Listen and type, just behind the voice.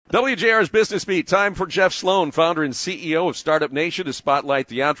WJR's Business Beat. Time for Jeff Sloan, founder and CEO of Startup Nation, to spotlight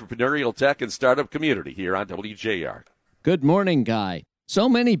the entrepreneurial tech and startup community here on WJR. Good morning, Guy. So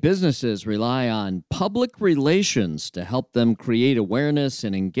many businesses rely on public relations to help them create awareness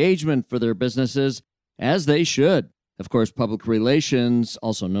and engagement for their businesses, as they should. Of course, public relations,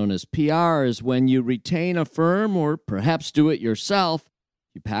 also known as PR, is when you retain a firm or perhaps do it yourself.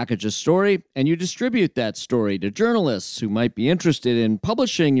 You package a story and you distribute that story to journalists who might be interested in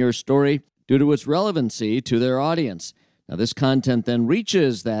publishing your story due to its relevancy to their audience. Now, this content then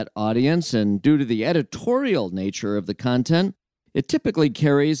reaches that audience, and due to the editorial nature of the content, it typically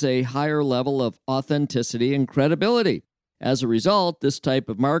carries a higher level of authenticity and credibility. As a result, this type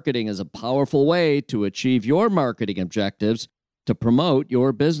of marketing is a powerful way to achieve your marketing objectives to promote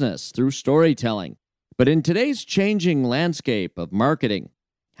your business through storytelling. But in today's changing landscape of marketing,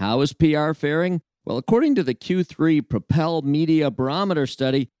 how is PR faring? Well, according to the Q3 Propel Media Barometer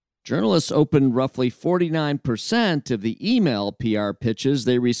study, journalists opened roughly 49% of the email PR pitches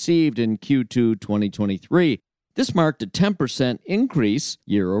they received in Q2 2023. This marked a 10% increase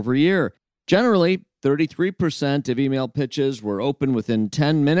year over year. Generally, 33% of email pitches were opened within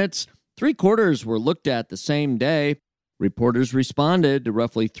 10 minutes. 3/4 were looked at the same day. Reporters responded to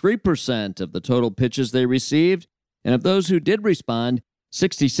roughly 3% of the total pitches they received, and of those who did respond,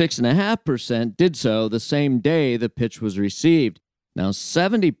 66.5% did so the same day the pitch was received. Now,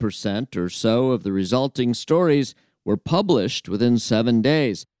 70% or so of the resulting stories were published within 7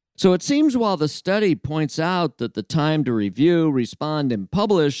 days. So it seems while the study points out that the time to review, respond, and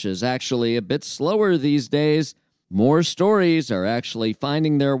publish is actually a bit slower these days, more stories are actually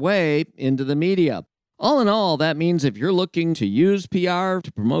finding their way into the media. All in all, that means if you're looking to use PR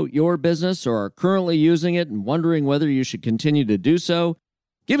to promote your business or are currently using it and wondering whether you should continue to do so,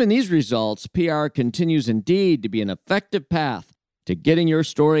 given these results, PR continues indeed to be an effective path to getting your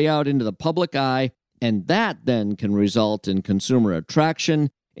story out into the public eye, and that then can result in consumer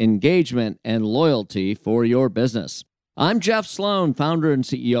attraction, engagement, and loyalty for your business. I'm Jeff Sloan, founder and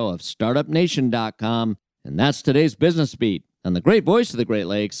CEO of StartupNation.com, and that's today's Business Beat on the great voice of the Great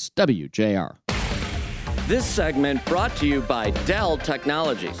Lakes, WJR. This segment brought to you by Dell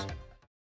Technologies.